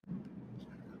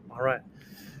All right.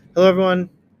 Hello, everyone.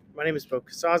 My name is Bo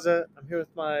Casaza. I'm here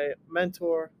with my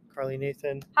mentor, Carly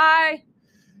Nathan. Hi.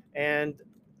 And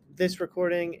this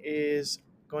recording is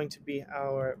going to be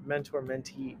our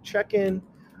mentor-mentee check-in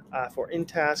for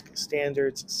InTask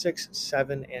Standards 6,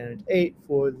 7, and 8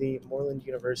 for the Moreland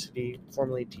University,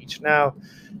 formerly Teach Now,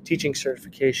 Teaching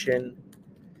Certification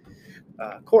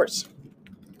course.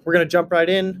 We're going to jump right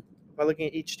in by looking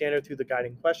at each standard through the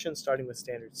guiding questions, starting with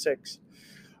Standard 6.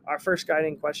 Our first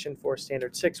guiding question for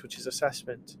Standard 6, which is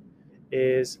assessment,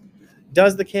 is: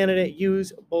 does the candidate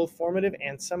use both formative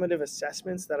and summative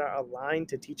assessments that are aligned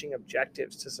to teaching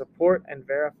objectives to support and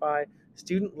verify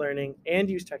student learning, and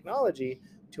use technology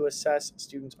to assess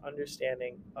students'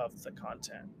 understanding of the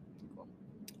content?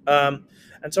 And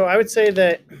so I would say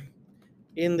that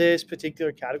in this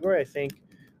particular category, I think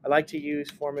I like to use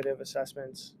formative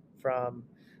assessments from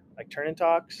like Turn and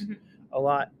Talks a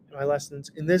lot in my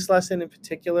lessons. In this lesson in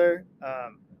particular,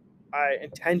 I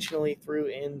intentionally threw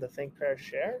in the Think, Pair,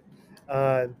 Share.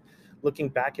 Looking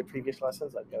back at previous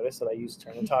lessons, I've noticed that I use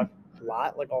Turn and Talk a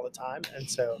lot, like all the time. And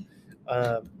so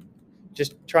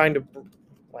just trying to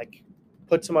like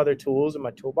put some other tools in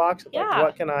my toolbox of like,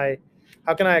 how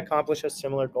can I accomplish a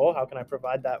similar goal? How can I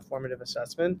provide that formative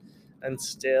assessment and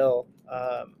still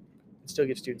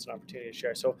give students an opportunity to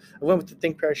share? So I went with the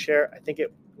Think, Pair, Share. I think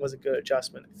it was a good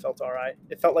adjustment. It felt all right.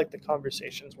 It felt like the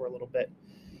conversations were a little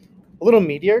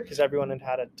meatier because everyone had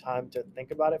had a time to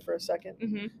think about it for a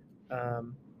second.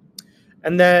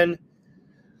 And then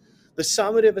the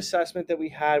summative assessment that we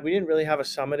had, we didn't really have a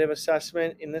summative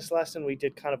assessment in this lesson. We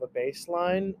did kind of a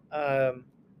baseline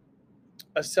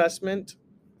assessment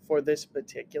for this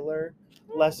particular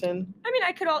lesson. I mean,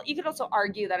 you could also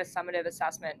argue that a summative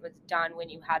assessment was done when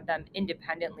you had them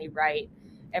independently write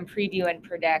and preview and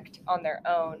predict on their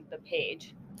own the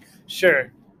page.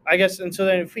 Sure, I guess. And so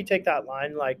then if we take that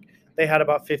line, like they had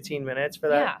about 15 minutes for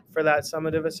that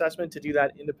summative assessment to do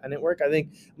that independent work. I think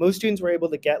most students were able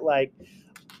to get like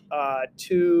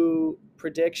 2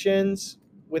 predictions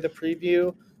with a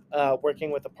preview, working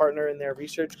with a partner in their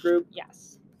research group.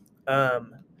 Yes.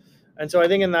 And so I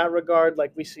think in that regard,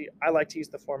 like I like to use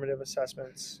the formative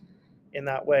assessments in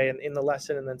that way, and in the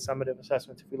lesson, and then summative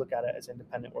assessments if we look at it as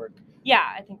independent work. Yeah,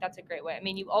 I think that's a great way. I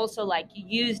mean, you also you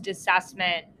used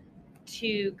assessment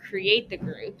to create the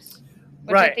groups,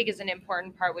 which I think is an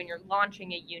important part when you're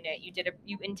launching a unit.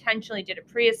 You intentionally did a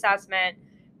pre-assessment.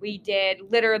 We did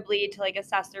literally to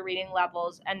assess their reading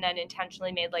levels, and then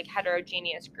intentionally made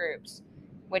heterogeneous groups,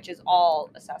 which is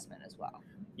all assessment as well.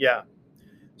 Yeah.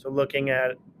 So looking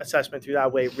at assessment through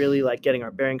that way, really getting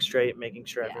our bearings straight, making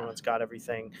sure everyone's got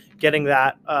everything, getting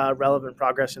that relevant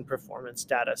progress and performance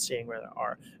data, seeing where they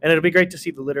are. And it'll be great to see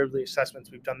the literally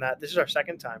assessments. We've done that. This is our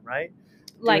second time, right?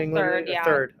 Third, yeah.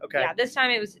 Third, okay. Yeah, this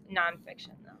time it was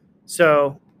nonfiction though.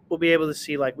 So we'll be able to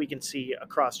see we can see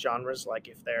across genres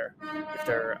if their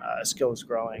skill is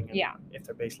growing, and if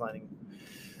they're baselining.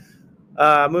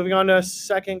 Moving on to a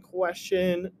second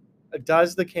question.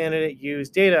 Does the candidate use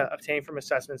data obtained from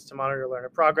assessments to monitor learner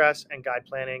progress and guide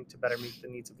planning to better meet the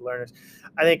needs of the learners?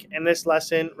 I think in this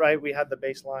lesson, we had the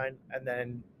baseline, and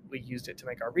then we used it to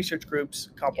make our research groups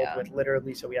coupled with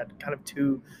literally. So we had kind of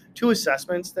two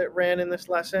assessments that ran in this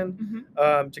lesson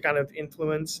to kind of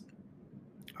influence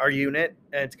our unit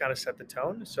and to kind of set the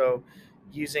tone. So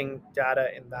using data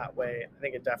in that way, I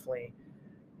think it definitely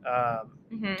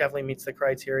meets the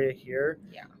criteria here.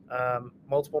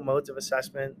 Multiple modes of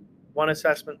assessment. One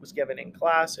assessment was given in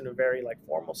class in a very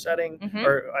formal setting,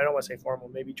 or I don't want to say formal,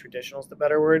 maybe traditional is the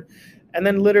better word. And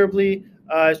then literally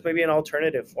is maybe an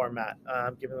alternative format,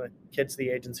 giving the kids the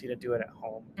agency to do it at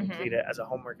home, complete it as a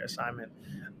homework assignment.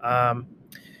 And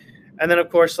then of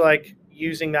course,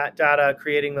 using that data,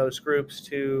 creating those groups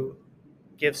to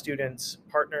give students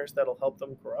partners that'll help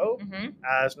them grow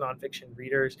as nonfiction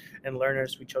readers and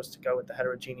learners. We chose to go with the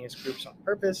heterogeneous groups on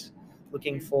purpose,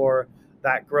 looking for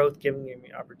that growth, giving them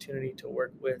the opportunity to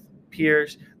work with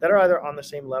peers that are either on the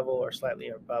same level or slightly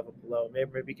above or below,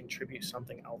 maybe contribute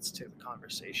something else to the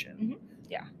conversation.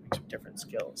 Some different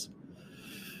skills.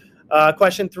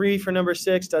 Question 3 for number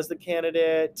 6, does the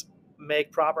candidate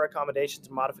make proper accommodations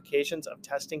and modifications of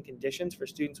testing conditions for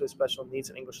students with special needs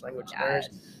and English language learners?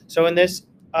 So in this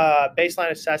baseline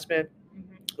assessment,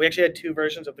 we actually had 2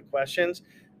 versions of the questions,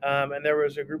 and there were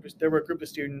a group of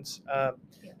students,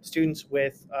 students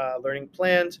with learning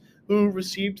plans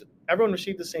everyone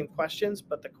received the same questions,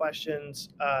 but the questions,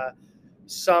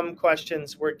 some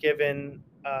questions were given,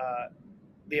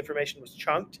 the information was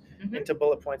chunked into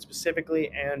bullet points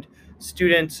specifically, and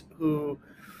students who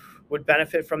would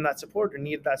benefit from that support or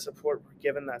need that support, we're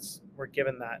given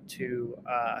that to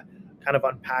kind of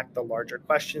unpack the larger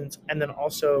questions. And then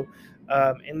also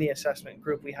in the assessment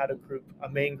group, we had a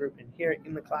main group in here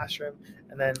in the classroom,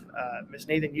 and then Ms.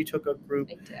 Nathan, you took a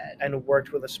group and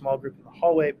worked with a small group in the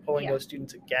hallway, pulling those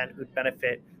students again who'd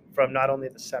benefit from not only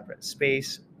the separate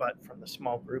space, but from the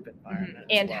small group environment.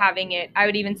 And having it, I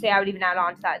would even add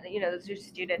on to that, those are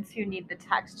students who need the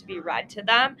text to be read to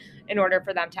them in order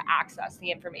for them to access the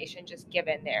information just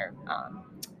given their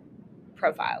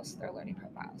profiles, their learning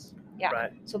profiles. Yeah.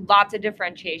 Right. So lots of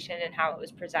differentiation in how it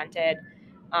was presented,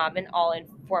 and all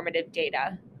informative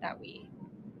data that we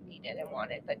needed and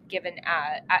wanted, but given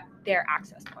at their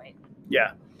access point.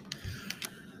 Yeah.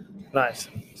 Nice.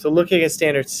 So looking at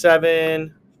Standard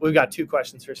 7, we've got 2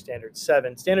 questions for Standard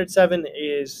 7. Standard 7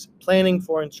 is planning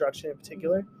for instruction in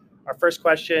particular. Our first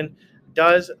question,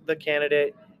 does the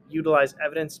candidate utilize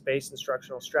evidence-based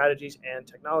instructional strategies and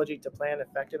technology to plan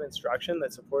effective instruction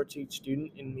that supports each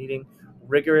student in meeting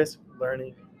rigorous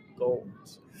learning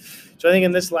goals? So I think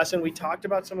in this lesson, we talked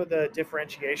about some of the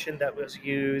differentiation that was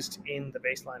used in the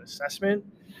baseline assessment,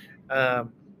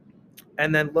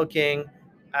 and then looking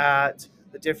at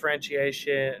the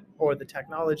differentiation or the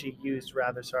technology used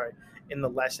in the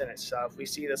lesson itself. We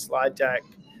see the slide deck,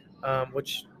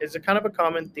 which is a kind of a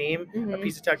common theme, a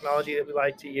piece of technology that we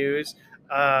like to use.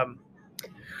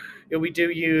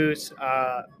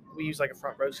 We use like a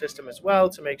front row system as well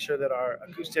to make sure that our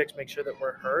acoustics, make sure that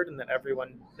we're heard and that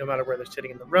everyone, no matter where they're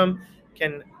sitting in the room,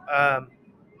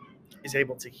 is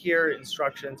able to hear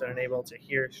instructions and able to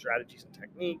hear strategies and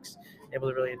techniques, able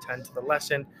to really attend to the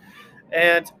lesson.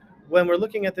 And when we're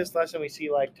looking at this lesson, we see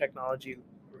like technology,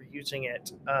 we're using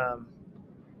it, kind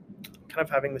of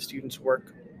having the students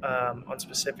work on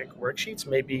specific worksheets,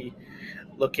 maybe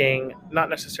not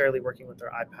necessarily working with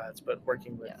their iPads, but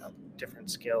working with different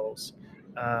skills.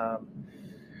 I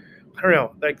don't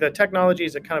know, like the technology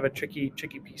is a kind of a tricky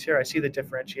piece here. I see the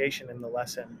differentiation in the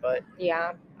lesson, but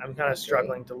I'm kind of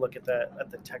struggling to look at the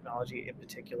technology in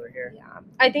particular here. Yeah,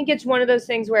 I think it's one of those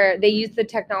things where they use the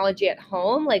technology at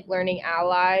home, like Learning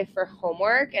Ally for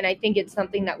homework, and I think it's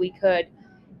something that we could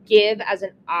give as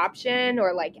an option,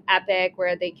 or like Epic,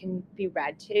 where they can be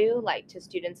read to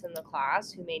students in the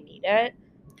class who may need it.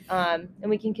 And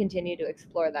we can continue to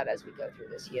explore that as we go through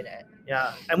this unit.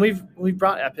 Yeah, and we've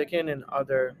brought Epic in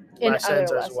other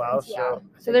lessons as well. Yeah.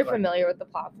 So they're familiar with the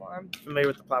platform.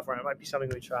 It might be something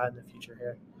we try in the future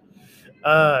here.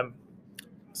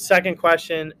 Second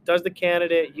question, does the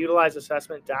candidate utilize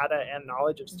assessment data and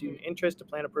knowledge of student interest to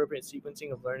plan appropriate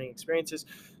sequencing of learning experiences,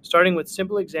 starting with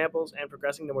simple examples and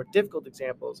progressing to more difficult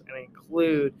examples, and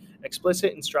include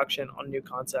explicit instruction on new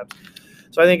concepts?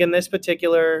 So I think in this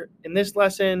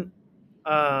lesson,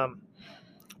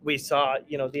 we saw,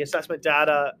 the assessment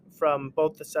data from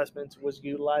both assessments was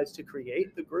utilized to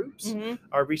create the groups,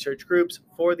 our research groups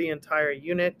for the entire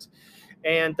unit.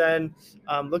 And then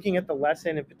looking at the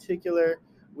lesson in particular,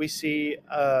 we see,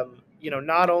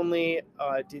 not only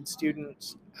did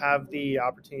students have the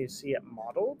opportunity to see it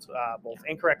modeled, both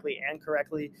incorrectly and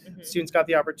correctly, students got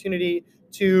the opportunity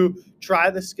to try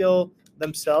the skill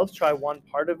themselves, try one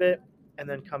part of it, and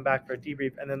then come back for a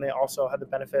debrief. And then they also had the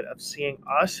benefit of seeing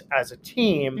us as a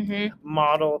team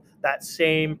model that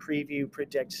same preview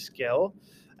predict skill.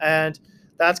 And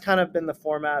that's kind of been the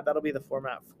format. That'll be the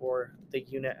format for the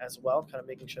unit as well, kind of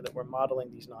making sure that we're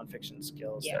modeling these nonfiction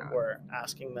skills that we're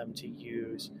asking them to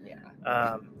use.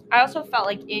 I also felt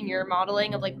like in your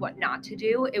modeling of like what not to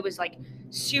do, it was like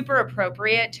super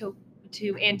appropriate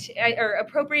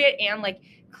appropriate and like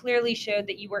clearly showed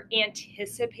that you were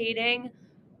anticipating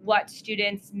what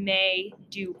students may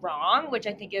do wrong, which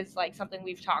I think is like something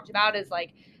we've talked about, is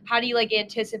like, how do you like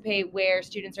anticipate where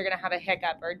students are going to have a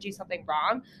hiccup or do something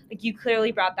wrong? Like you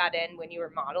clearly brought that in when you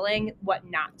were modeling what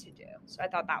not to do. So I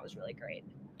thought that was really great.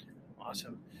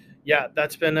 Awesome. Yeah,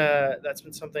 that's been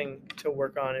something to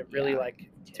work on. It really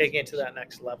like taking it to that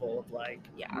next level of like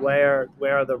where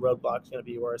are the roadblocks going to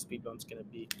be, where are speed bumps going to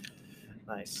be.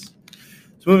 Nice.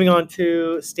 So moving on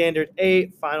to Standard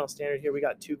 8, final standard here. We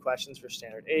got 2 questions for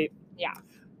Standard 8. Yeah.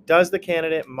 Does the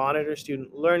candidate monitor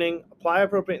student learning, apply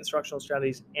appropriate instructional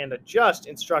strategies, and adjust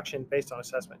instruction based on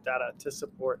assessment data to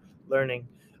support learning?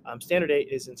 Standard 8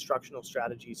 is instructional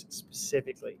strategies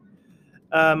specifically.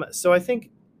 So I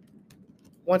think,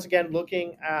 once again,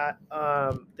 looking at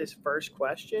this first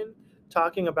question,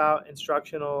 talking about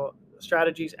instructional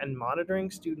strategies and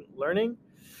monitoring student learning,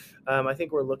 I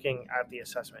think we're looking at the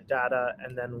assessment data,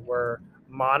 and then we're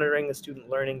monitoring the student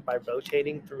learning by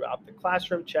rotating throughout the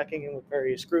classroom, checking in with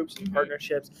various groups and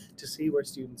partnerships to see where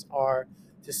students are,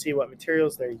 to see what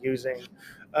materials they're using.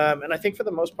 And I think for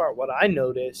the most part, what I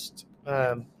noticed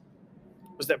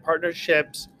was that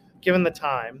partnerships, given the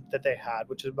time that they had,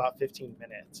 which is about 15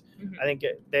 minutes, I think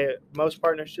most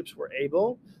partnerships were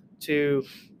able to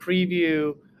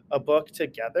preview a book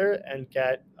together and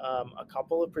get a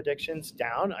couple of predictions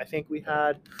down. I think we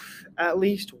had at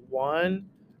least one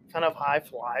kind of high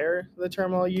flyer, the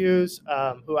term I'll use,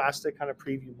 who asked to kind of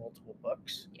preview multiple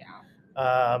books.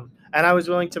 And I was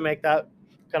willing to make that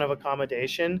kind of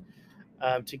accommodation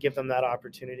to give them that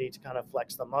opportunity to kind of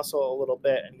flex the muscle a little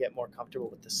bit and get more comfortable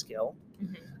with the skill.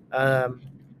 I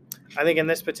think in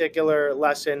this particular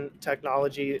lesson,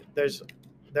 technology,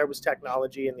 there was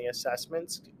technology in the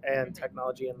assessments and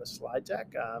technology in the slide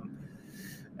deck.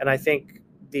 And I think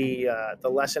the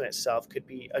lesson itself could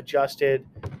be adjusted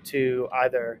to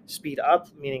either speed up,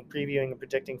 meaning previewing and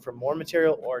predicting for more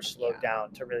material, or slow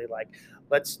down to really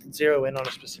let's zero in on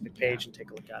a specific page and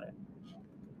take a look at it.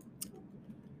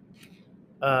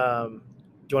 Do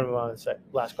you want to move on to the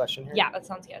last question here? Yeah, that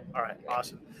sounds good. All right,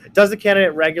 awesome. Does the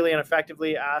candidate regularly and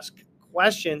effectively ask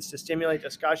questions to stimulate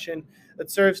discussion that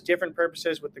serves different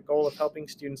purposes with the goal of helping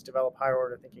students develop higher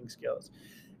order thinking skills?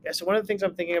 Yeah, so one of the things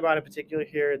I'm thinking about in particular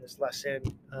here in this lesson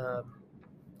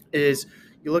is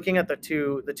you're looking at the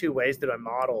two ways that I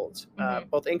modeled,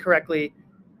 both incorrectly,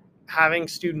 having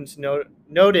students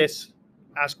notice,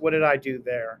 ask, what did I do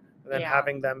there? And then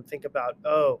having them think about,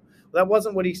 oh, that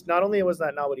wasn't what not only was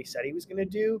that not what he said he was going to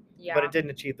do, but it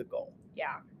didn't achieve the goal.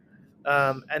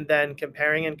 And then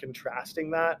comparing and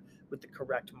contrasting that with the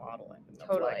correct modeling.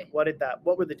 Totally.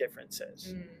 What were the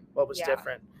differences? What was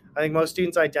different? I think most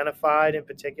students identified in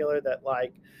particular that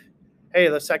hey,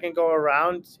 the second go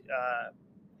around,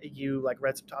 you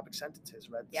read some topic sentences,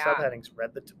 read subheadings,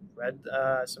 read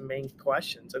some main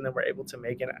questions, and then we're able to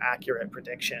make an accurate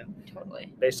prediction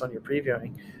based on your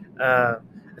previewing.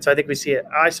 And so I think we see it.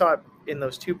 I saw it in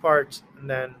those two parts,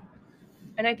 and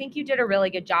I think you did a really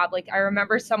good job. I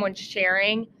remember someone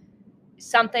sharing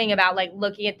something about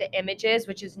looking at the images,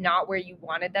 which is not where you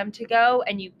wanted them to go,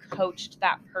 and you coached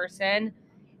that person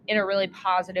in a really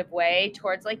positive way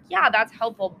towards that's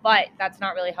helpful, but that's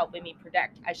not really helping me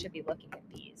predict. I should be looking at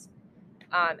these.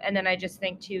 And then I just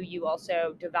think too, you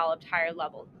also developed higher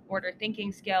level order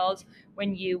thinking skills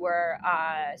when you were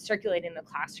circulating the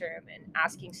classroom and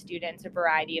asking students a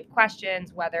variety of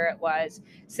questions, whether it was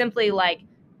simply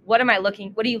what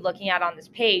are you looking at on this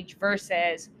page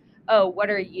versus, oh,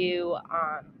 what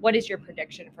is your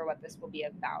prediction for what this will be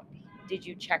about? Did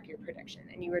you check your prediction?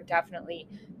 And you were definitely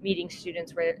meeting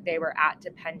students where they were at,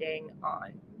 depending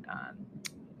on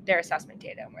their assessment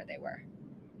data and where they were.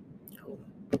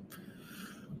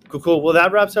 Cool. Well,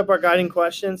 that wraps up our guiding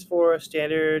questions for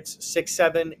standards 6,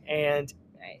 7, and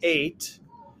 8.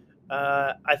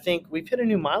 I think we've hit a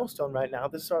new milestone right now.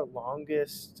 This is our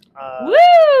longest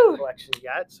collection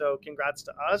yet. So congrats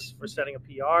to us for setting a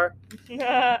PR.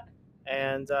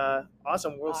 And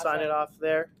awesome. We'll sign it off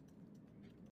there.